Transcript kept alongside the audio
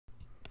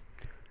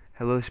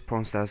Hello, this is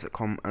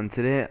PawnStars.com, and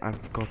today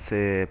I've got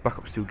a Black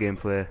Ops 2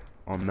 gameplay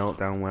on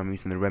Meltdown where I'm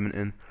using the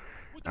Remington,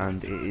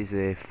 and it is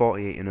a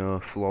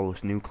 48-0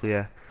 flawless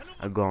nuclear.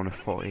 I've gone on a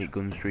 48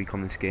 gun streak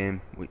on this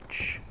game,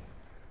 which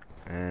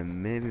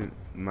maybe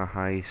my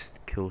highest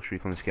kill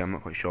streak on this game, I'm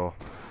not quite sure.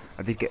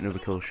 I did get another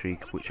kill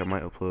streak, which I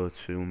might upload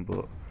soon,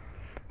 but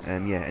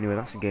yeah, anyway,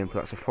 that's the gameplay.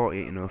 That's a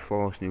 48-0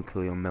 flawless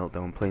nuclear on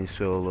Meltdown, playing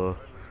solo,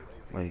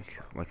 like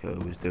I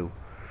always do.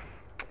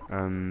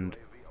 And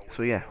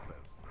so yeah,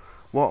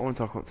 what I want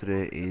to talk about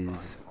today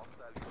is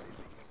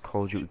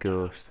Call of Duty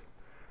Ghost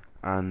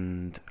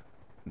and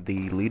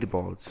the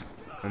leaderboards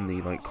and the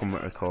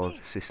combat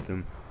record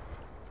system.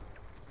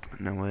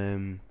 Now,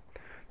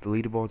 the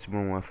leaderboards in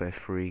Modern Warfare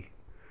 3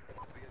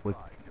 were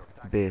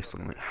based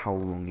on how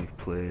long you've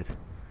played.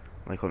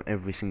 On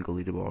every single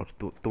leaderboard,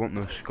 there wasn't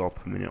no score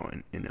per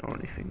minute in it or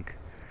anything.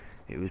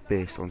 It was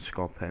based on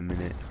score per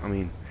minute. I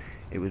mean,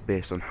 it was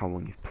based on how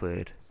long you've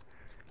played.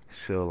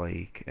 So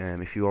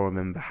if you all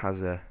remember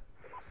Hazza,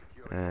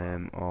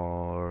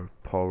 or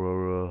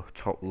Pororo,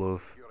 Top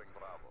Love,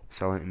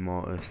 Silent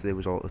Immortus, they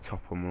was all at the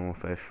top on Modern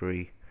Warfare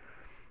 3,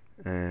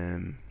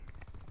 and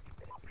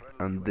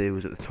they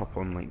was at the top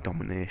on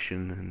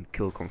Domination and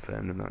Kill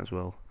Confirmed and that as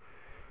well.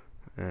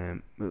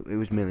 It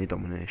was mainly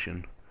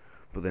Domination,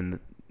 but then the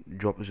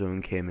Drop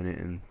Zone came in it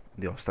and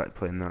they all started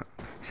playing that,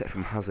 except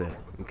from Hazza,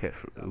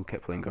 who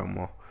kept playing Grand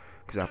War,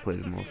 because I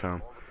played them all the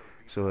time.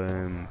 So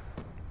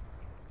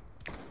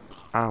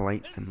I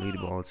liked them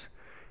leaderboards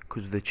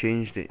because they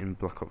changed it in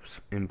Black Ops.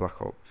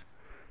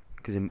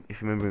 Because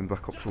if you remember, in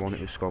Black Ops 1 it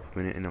was score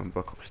per minute, and now in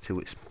Black Ops 2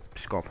 it's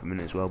score per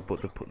minute as well,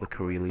 but they put the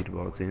career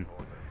leaderboards in.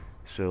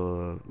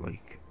 So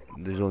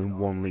there's only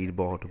one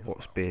leaderboard of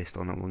what's based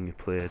on how long you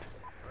played,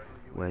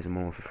 whereas in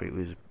Modern Warfare 3 it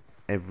was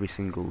every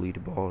single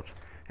leaderboard,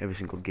 every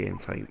single game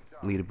type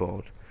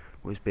leaderboard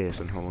was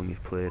based on how long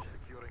you've played.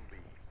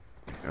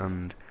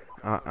 And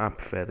I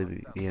prefer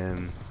the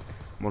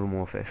Modern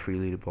Warfare 3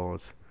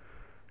 leaderboards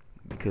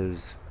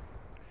because,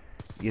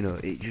 you know,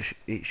 if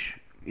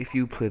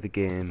you play the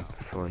game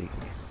for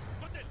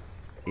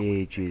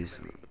ages,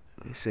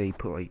 say you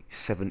put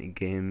 70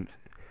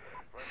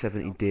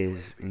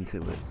 days into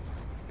it,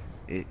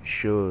 it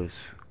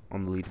shows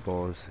on the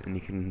leaderboards, and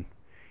you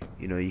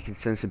can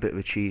sense a bit of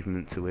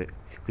achievement to it,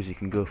 because you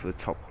can go for the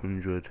top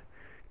 100,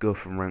 go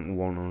from rank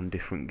 1 on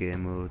different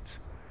game modes,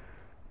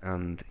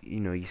 and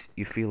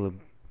you feel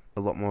a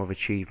lot more of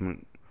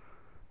achievement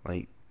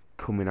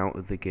coming out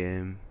of the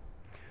game.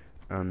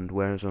 And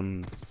whereas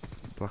on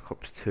Black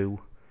Ops 2,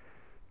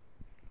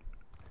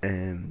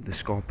 the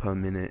score per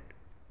minute,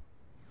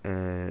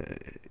 I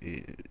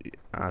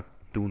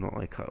do not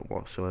like that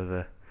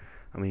whatsoever.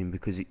 I mean,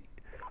 because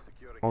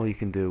all you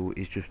can do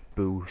is just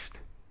boost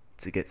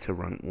to get to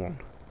rank 1.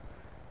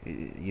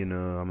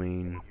 I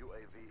mean,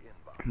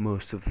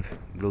 most of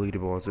the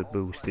leaderboards are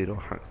boosted or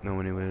hacked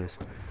now anyways.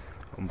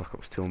 On Black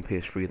Ops 2 and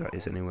PS3 that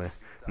is anyway.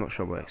 I'm not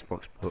sure about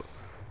Xbox, but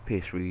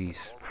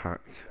PS3's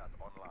hacked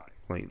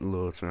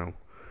loads now.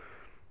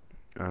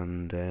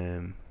 And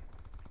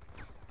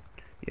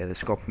yeah, the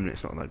score per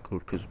minute's not that good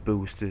because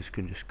boosters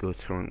can just go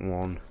to rank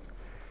 1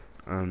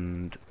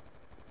 and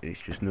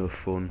it's just no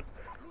fun.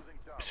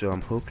 So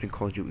I'm hoping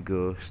Call of Duty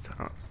Ghost,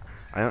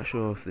 I'm not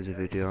sure if there's a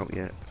video out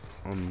yet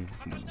on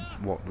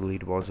what the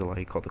leaderboards are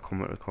like, or the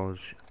combat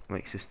records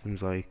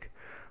systems like.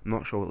 I'm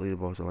not sure what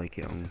leaderboards are like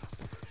yet on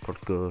COD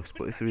Ghost,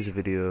 but if there is a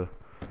video,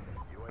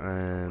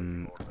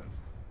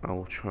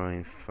 I'll try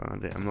and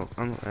find it. I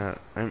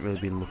haven't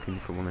really been looking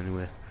for one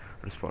anyway.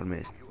 I just thought I'd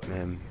make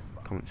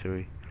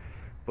commentary.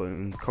 But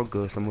in COD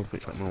Ghost, I'm hoping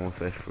it's like Modern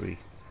Warfare 3,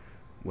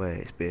 where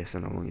it's based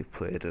on how long you've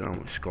played and how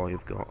much score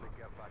you've got.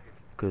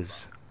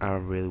 Because I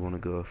really want to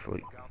go for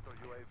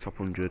top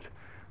 100.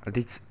 I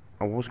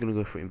was going to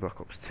go for it in Black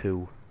Ops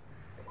 2,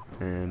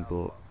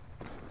 but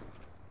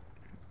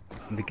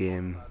the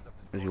game,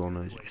 as you all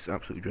know, is just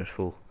absolutely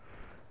dreadful,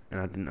 and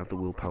I didn't have the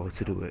willpower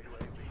to do it.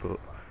 But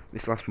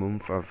this last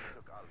month I've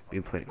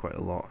been playing it quite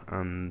a lot,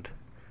 and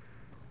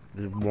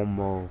there's one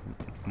more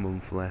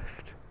month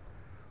left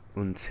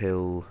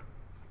until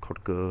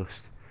COD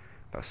Ghost.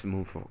 That's the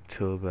month of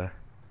October,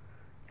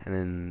 and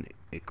then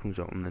it comes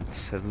out on the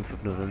 7th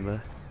of November,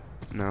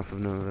 9th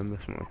of November,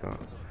 something like that.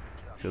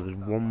 So there's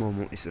one more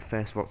month. It's the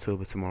 1st of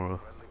October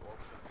tomorrow.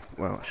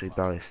 Well, actually,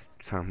 by this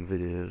time the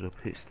video is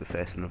up, it's the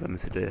 1st of November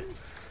today.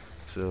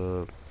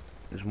 So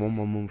there's one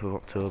more month of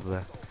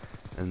October,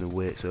 and the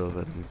wait's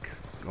over, and we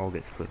all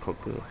get to play COD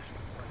Ghost.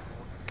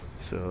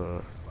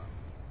 So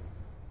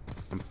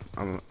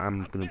I'm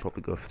gonna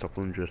probably go for top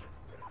 100.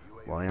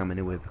 Well, I am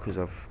anyway, because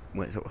I've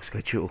worked out my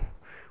schedule,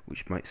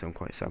 which might sound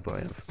quite sad, but I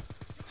have.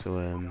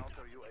 So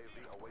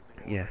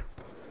yeah,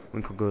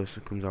 when COD Ghost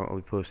comes out, I'll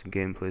be posting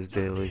gameplays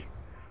daily,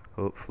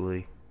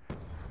 hopefully,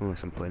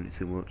 unless I'm playing it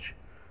too much.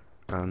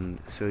 And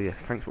so yeah,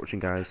 thanks for watching,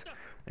 guys,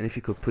 and if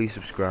you could please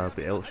subscribe,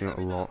 it helps me out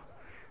a lot.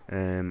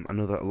 I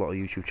know that a lot of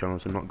YouTube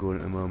channels are not going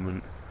at the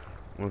moment.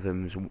 One of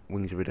them is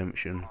Wings of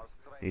Redemption.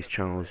 His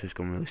channel has just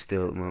gone really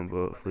stale at the moment,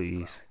 but hopefully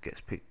he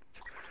gets picked.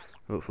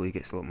 Hopefully he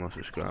gets a lot more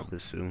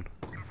subscribers soon.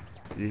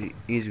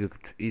 He's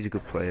a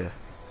good player.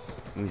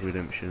 With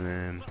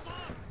Redemption,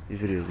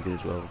 his videos are good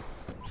as well.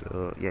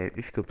 So yeah,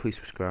 if you could please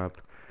subscribe,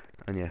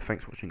 and yeah,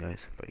 thanks for watching,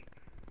 guys. Bye.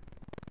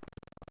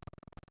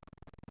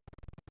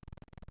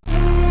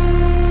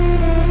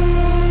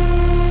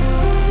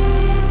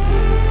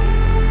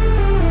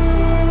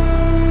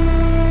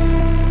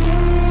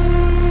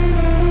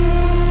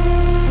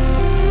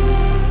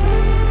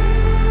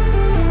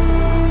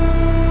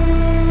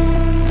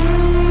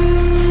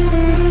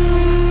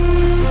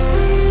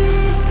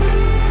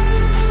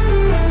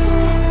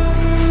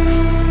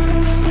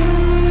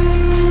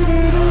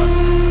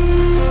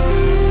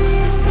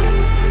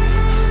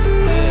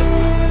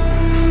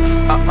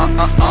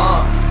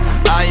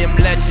 I am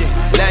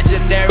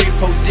legendary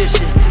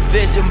position.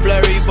 Vision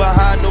blurry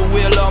behind the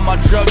wheel, all my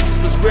drugs is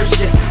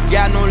prescription.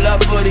 Got no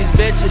love for these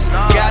bitches,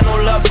 got no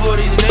love for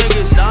these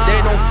niggas. They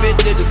don't fit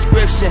the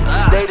description,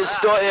 they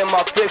distorting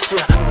my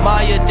fiction.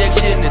 My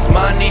addiction is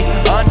money,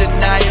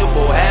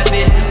 undeniable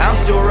habit. I'm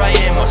still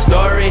writing my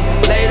story,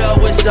 later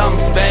with some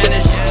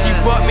Spanish. She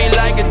fucked me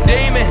like a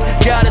demon,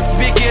 got her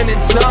speaking in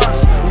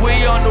tongues. We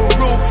on the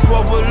roof,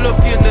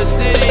 overlooking the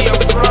city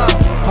I'm from.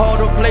 All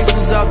the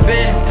places I've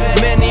been,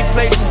 many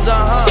places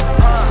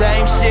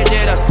same shit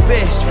that I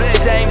spit,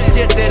 same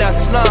shit that I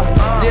slump.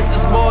 This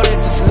is more than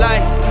just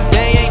life,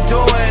 they ain't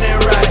doing it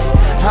right.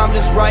 I'm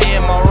just righting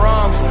my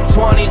wrongs,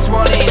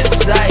 2020 in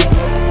sight.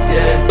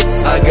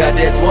 Yeah, I got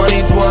that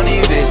 2020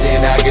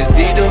 vision, I can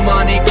see the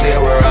money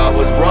clear. Where I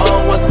was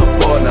wrong was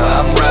before,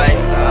 now I'm right.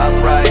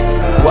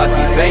 Watch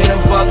me paint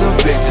a fucking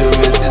picture,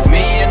 it's just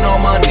me and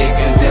all my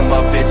niggas. And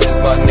my bitches,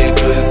 my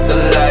niggas, it's the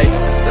life.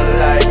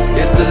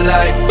 It's the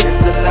life,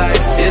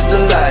 it's the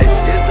life,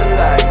 it's the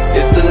life,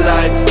 it's the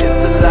life,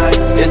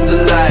 it's the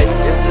life,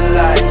 it's the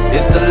life,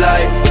 it's the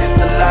life,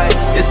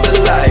 it's the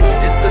life,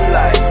 it's the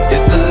life,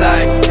 it's the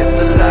life, it's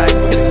the life,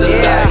 it's the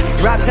life.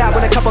 Drops out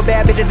with a couple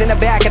bad bitches in the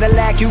back of the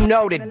lag, you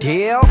know the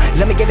deal.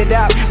 Let me get it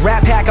up,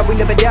 rap packer, we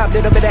live it up.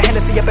 Little bit of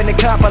Hennessy up in the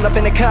cup, all up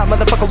in the cup,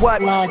 motherfucker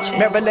what?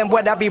 Maryland,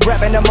 what I be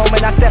reppin', the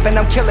moment I step in,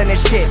 I'm killing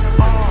this shit.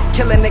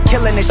 Killing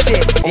this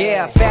shit.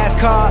 Yeah, fast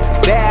cars,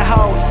 bad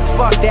hoes,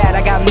 fuck that,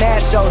 I got mad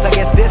shows. I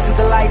guess this is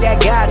the light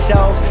that God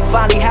chose.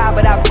 Finally high,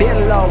 but I've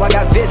been low. I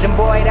got vision,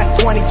 boy, that's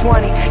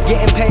 2020.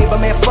 Getting paid,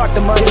 but man, fuck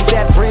the money. Is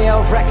that real?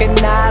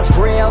 Recognize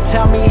real.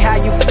 Tell me how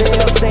you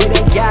feel. Say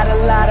they got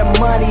a lot of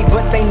money,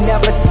 but they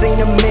never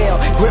seen a meal.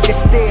 Grip is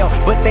steel,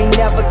 but they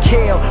never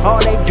kill.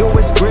 All they do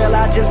is grill.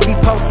 I just be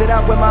posted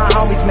up with my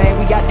homies,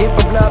 man. We got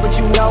different blood, but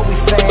you know we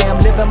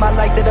fam. Living my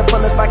life to the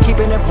fullest by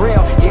keeping it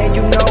real. Yeah,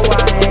 you know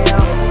I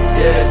am.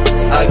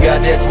 Yeah, I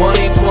got that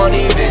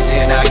 2020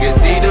 vision, I can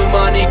see the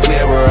money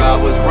clear. Where I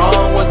was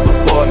wrong was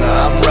before,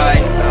 now I'm right.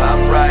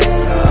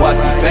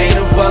 Watch me paint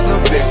a fucking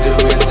picture,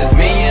 it's just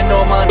me and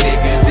all my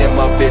niggas. And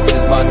my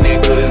bitches, my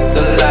niggas, it's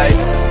the life.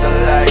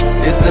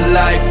 It's the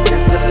life,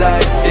 it's the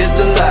life, it's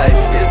the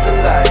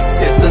life,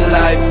 it's the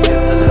life,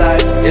 it's the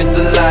life, it's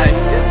the life,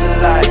 it's the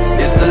life,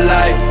 it's the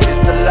life,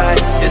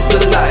 it's the life, it's the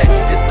life,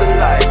 it's the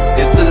life,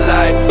 it's the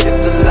life,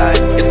 it's the life,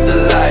 it's the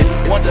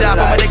life. One time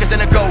for my niggas in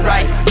the go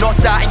right, north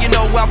side, and you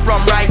know where I'm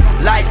from, right?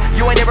 Like,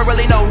 you ain't never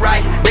really know,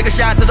 right? Niggas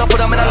shine, so don't put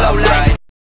them in a low light.